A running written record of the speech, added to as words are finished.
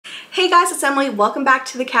Hey guys, it's Emily. Welcome back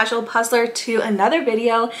to The Casual Puzzler, to another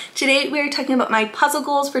video. Today we are talking about my puzzle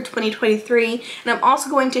goals for 2023, and I'm also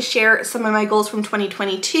going to share some of my goals from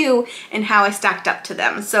 2022 and how I stacked up to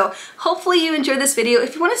them. So hopefully you enjoyed this video.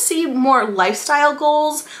 If you want to see more lifestyle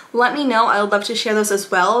goals, let me know. I would love to share those as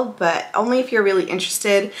well, but only if you're really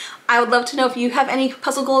interested. I would love to know if you have any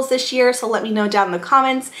puzzle goals this year, so let me know down in the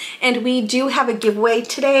comments. And we do have a giveaway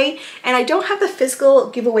today, and I don't have the physical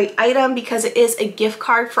giveaway item because it is a gift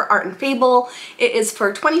card for Art and Fable. It is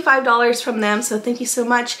for $25 from them, so thank you so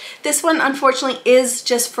much. This one unfortunately is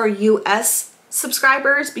just for US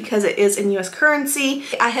subscribers because it is in US currency.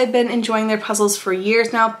 I have been enjoying their puzzles for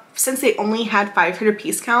years now, since they only had 500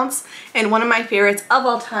 piece counts, and one of my favorites of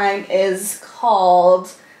all time is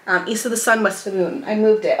called East of the Sun, West of the Moon. I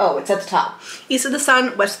moved it. Oh, it's at the top. East of the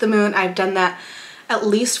Sun, West of the Moon. I've done that at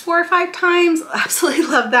least 4 or 5 times. Absolutely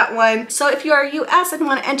love that one. So if you are US and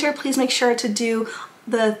want to enter, please make sure to do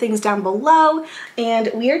the things down below.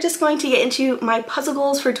 And we are just going to get into my puzzle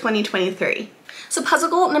goals for 2023. So puzzle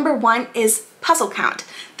goal number 1 is puzzle count.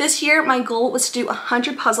 This year my goal was to do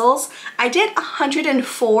 100 puzzles. I did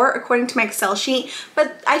 104 according to my Excel sheet,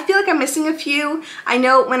 but I feel like I'm missing a few. I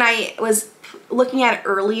know when I was looking at it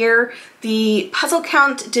earlier, the puzzle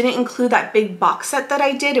count didn't include that big box set that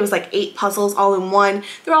I did. It was like 8 puzzles all in one.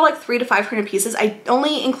 They're all like 300 to 500 pieces. I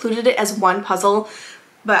only included it as one puzzle,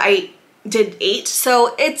 but I did 8,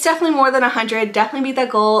 so it's definitely more than 100. Definitely beat that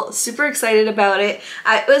goal. Super excited about it.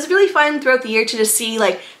 It was really fun throughout the year to just see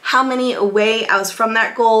like how many away I was from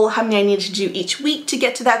that goal, how many I needed to do each week to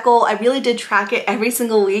get to that goal. I really did track it every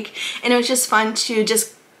single week, and it was just fun to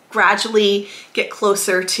just gradually get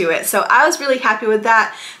closer to it. So I was really happy with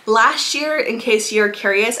that. Last year, in case you're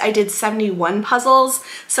curious, I did 71 puzzles.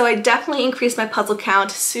 So I definitely increased my puzzle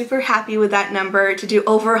count. Super happy with that number to do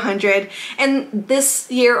over 100. And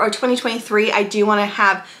this year, or 2023, I do want to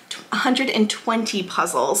have 120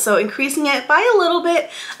 puzzles, so increasing it by a little bit.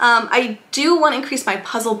 I do want to increase my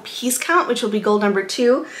puzzle piece count, which will be goal number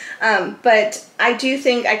 2, but I do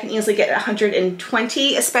think I can easily get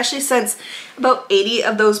 120, especially since about 80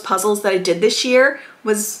 of those puzzles that I did this year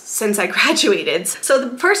was since I graduated. So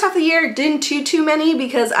the first half of the year didn't do too many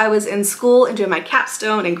because I was in school and doing my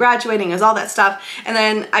capstone and graduating and all that stuff, and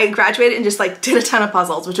then I graduated and just like did a ton of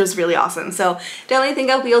puzzles, which was really awesome. So definitely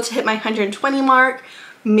think I'll be able to hit my 120 mark.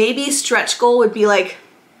 Maybe stretch goal would be like,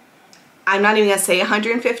 I'm not even gonna say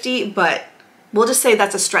 150, but we'll just say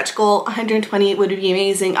that's a stretch goal. 120 would be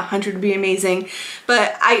amazing, 100 would be amazing.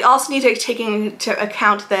 But I also need to take into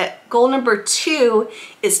account that goal number 2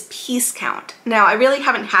 is piece count. Now, I really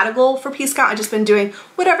haven't had a goal for piece count. I've just been doing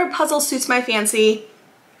whatever puzzle suits my fancy.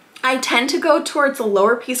 I tend to go towards the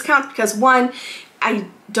lower piece counts because 1, I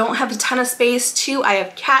don't have a ton of space. 2, I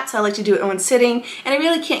have cats, so I like to do it in one sitting, and I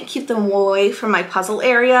really can't keep them away from my puzzle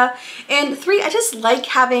area. And 3, I just like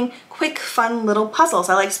having quick, fun little puzzles.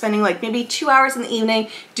 I like spending like maybe 2 hours in the evening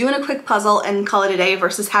doing a quick puzzle and call it a day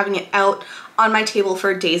versus having it out on my table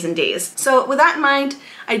for days and days. So with that in mind,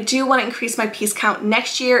 I do want to increase my piece count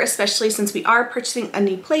next year, especially since we are purchasing a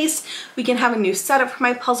new place. We can have a new setup for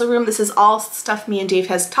my puzzle room. This is all stuff me and Dave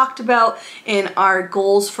has talked about in our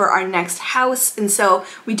goals for our next house. And so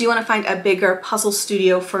we do want to find a bigger puzzle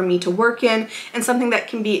studio for me to work in, and something that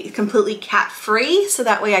can be completely cat-free, so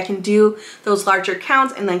that way I can do those larger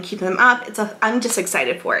counts and then keep them up. I'm just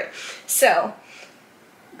excited for it. So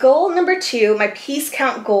goal number 2, my piece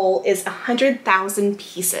count goal is 100,000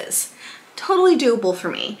 pieces. Totally doable for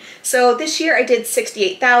me. So this year I did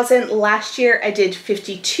 68,000, last year I did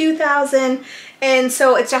 52,000, and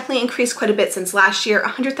so it's definitely increased quite a bit since last year.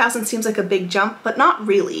 100,000 seems like a big jump, but not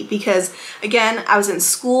really, because again, I was in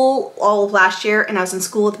school all of last year and I was in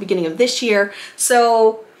school at the beginning of this year.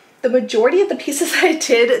 So the majority of the pieces I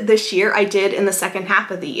did this year, I did in the second half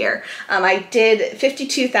of the year. I did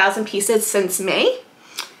 52,000 pieces since May.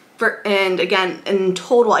 And again, in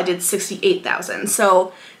total, I did 68,000.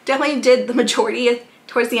 So definitely did the majority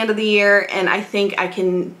towards the end of the year, and I think I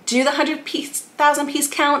can do the 100,000 piece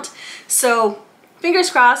count. So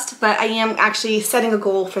fingers crossed, but I am actually setting a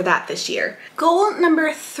goal for that this year. Goal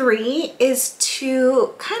number 3 is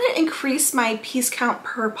to kind of increase my piece count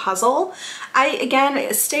per puzzle.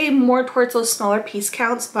 Again, stay more towards those smaller piece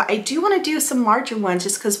counts, but I do want to do some larger ones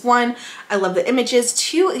just because 1, I love the images.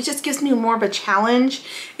 2, it just gives me more of a challenge.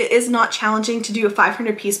 It is not challenging to do a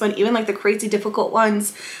 500 piece one, even like the crazy difficult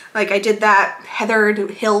ones. Like I did that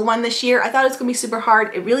Heathered Hill one this year. I thought it was gonna be super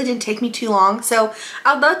hard. It really didn't take me too long. So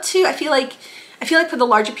I'd love to, I feel like for the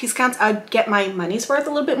larger piece counts, I'd get my money's worth a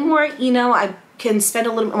little bit more. You know, I'd can spend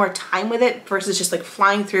a little bit more time with it versus just like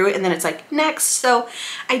flying through it and then it's like next. So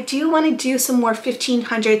I do want to do some more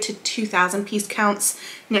 1,500 to 2,000 piece counts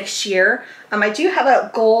next year. I do have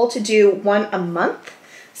a goal to do one a month.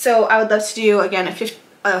 So I would love to do again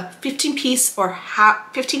a 15 piece or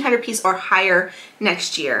 1,500 piece or higher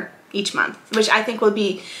next year each month, which I think will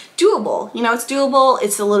be doable. You know, it's doable.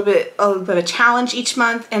 It's a little bit of a challenge each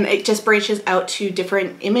month, and it just branches out to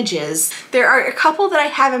different images. There are a couple that I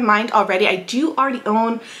have in mind already. I do already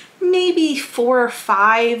own maybe 4 or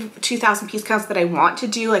 5 2,000 piece counts that I want to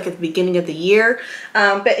do like at the beginning of the year.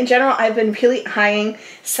 But in general, I've been really eyeing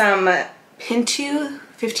some Pintoo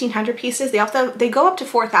 1,500 pieces. They go up to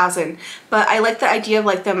 4,000, but I like the idea of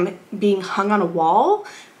like them being hung on a wall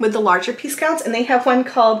with the larger piece counts, and they have one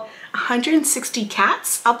called 160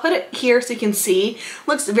 cats. I'll put it here so you can see.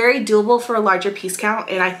 Looks very doable for a larger piece count,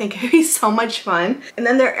 and I think it'd be so much fun. And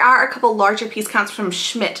then there are a couple larger piece counts from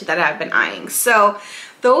Schmidt that I've been eyeing. So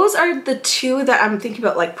those are the 2 that I'm thinking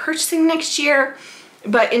about like purchasing next year.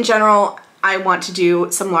 But in general, I want to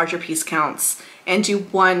do some larger piece counts and do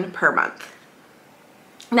 1 per month.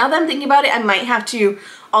 Now that I'm thinking about it, I might have to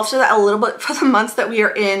alter that a little bit for the months that we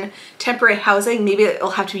are in temporary housing. Maybe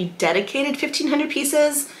it'll have to be dedicated 1,500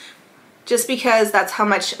 pieces, just because that's how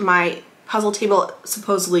much my puzzle table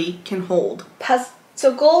supposedly can hold.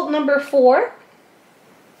 So goal number 4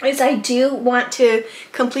 is I do want to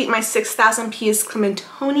complete my 6,000 piece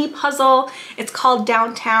Clementoni puzzle. It's called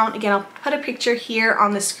Downtown. Again, I'll put a picture here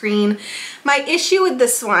on the screen. My issue with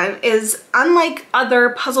this one is, unlike other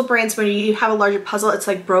puzzle brands where you have a larger puzzle, it's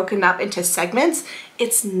like broken up into segments.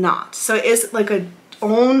 It's not. So it is like a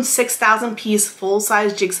own 6,000 piece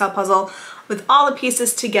full-size jigsaw puzzle with all the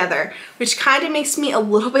pieces together, which kind of makes me a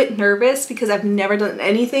little bit nervous because I've never done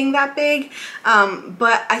anything that big.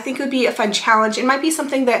 But I think it would be a fun challenge. It might be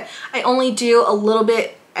something that I only do a little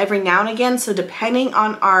bit every now and again. So depending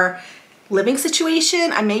on our living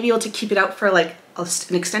situation, I may be able to keep it out for like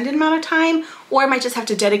an extended amount of time, or I might just have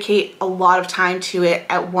to dedicate a lot of time to it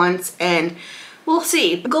at once, and we'll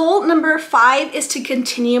see. Goal number 5 is to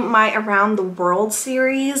continue my Around the World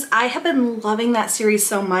series. I have been loving that series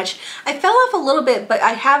so much. I fell off a little bit, but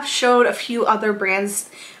I have showed a few other brands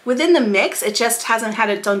within the mix. It just hasn't had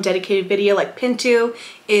its own dedicated video. Like Pintoo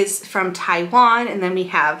is from Taiwan, and then we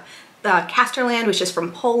have the Casterland, which is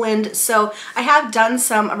from Poland. So I have done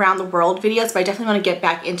some Around the World videos, but I definitely want to get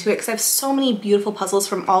back into it because I have so many beautiful puzzles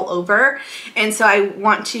from all over. And so I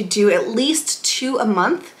want to do at least 2 a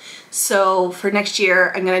month. So for next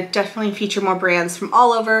year, I'm going to definitely feature more brands from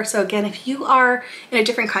all over. So again, if you are in a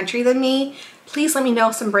different country than me, please let me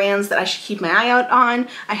know some brands that I should keep my eye out on.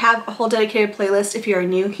 I have a whole dedicated playlist if you're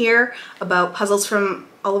new here about puzzles from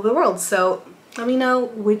all over the world. So let me know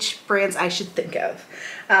which brands I should think of.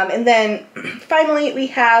 And then finally, we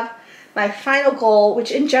have my final goal,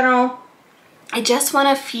 which in general, I just want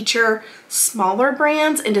to feature smaller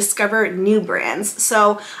brands and discover new brands.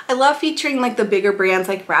 So I love featuring like the bigger brands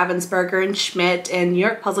like Ravensburger and Schmidt and New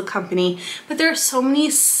York Puzzle Company, but there are so many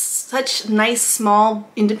such nice small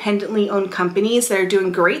independently owned companies that are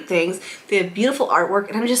doing great things. They have beautiful artwork,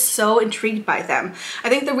 and I'm just so intrigued by them. I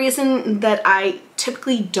think the reason that I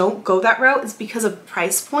typically don't go that route is because of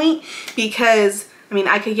price point, because I mean,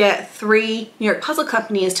 I could get 3 New York Puzzle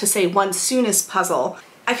Companies to say 1 Soonest puzzle.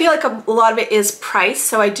 I feel like a lot of it is price,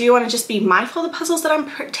 so I do want to just be mindful of the puzzles that I'm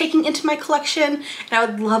taking into my collection, and I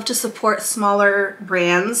would love to support smaller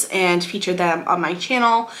brands and feature them on my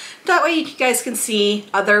channel. That way you guys can see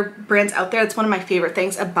other brands out there. It's one of my favorite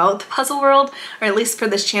things about the puzzle world, or at least for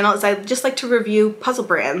this channel, is I just like to review puzzle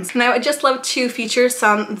brands. And I would just love to feature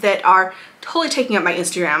some that are totally taking up my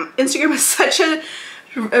Instagram. Instagram is such a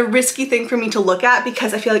risky thing for me to look at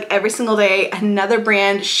because I feel like every single day another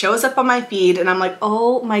brand shows up on my feed and I'm like,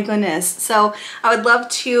 oh my goodness. So I would love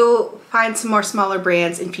to find some more smaller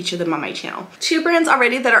brands and feature them on my channel. 2 brands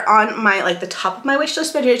already that are on my like the top of my wish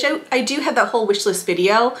list, but I do have that whole wish list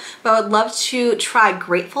video, but I would love to try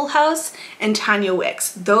Grateful House and Tanya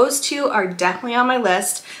Wicks. Those 2 are definitely on my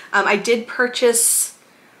list. I did purchase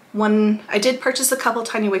a couple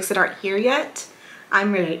Tanya Wicks that aren't here yet.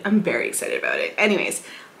 I'm very excited about it. Anyways,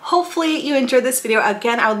 hopefully you enjoyed this video.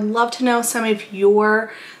 Again, I would love to know some of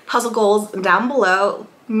your puzzle goals down below.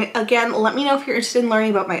 Again, let me know if you're interested in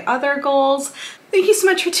learning about my other goals. Thank you so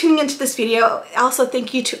much for tuning into this video. Also,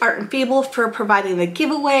 thank you to Art and Fable for providing the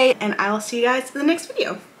giveaway, and I will see you guys in the next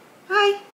video. Bye!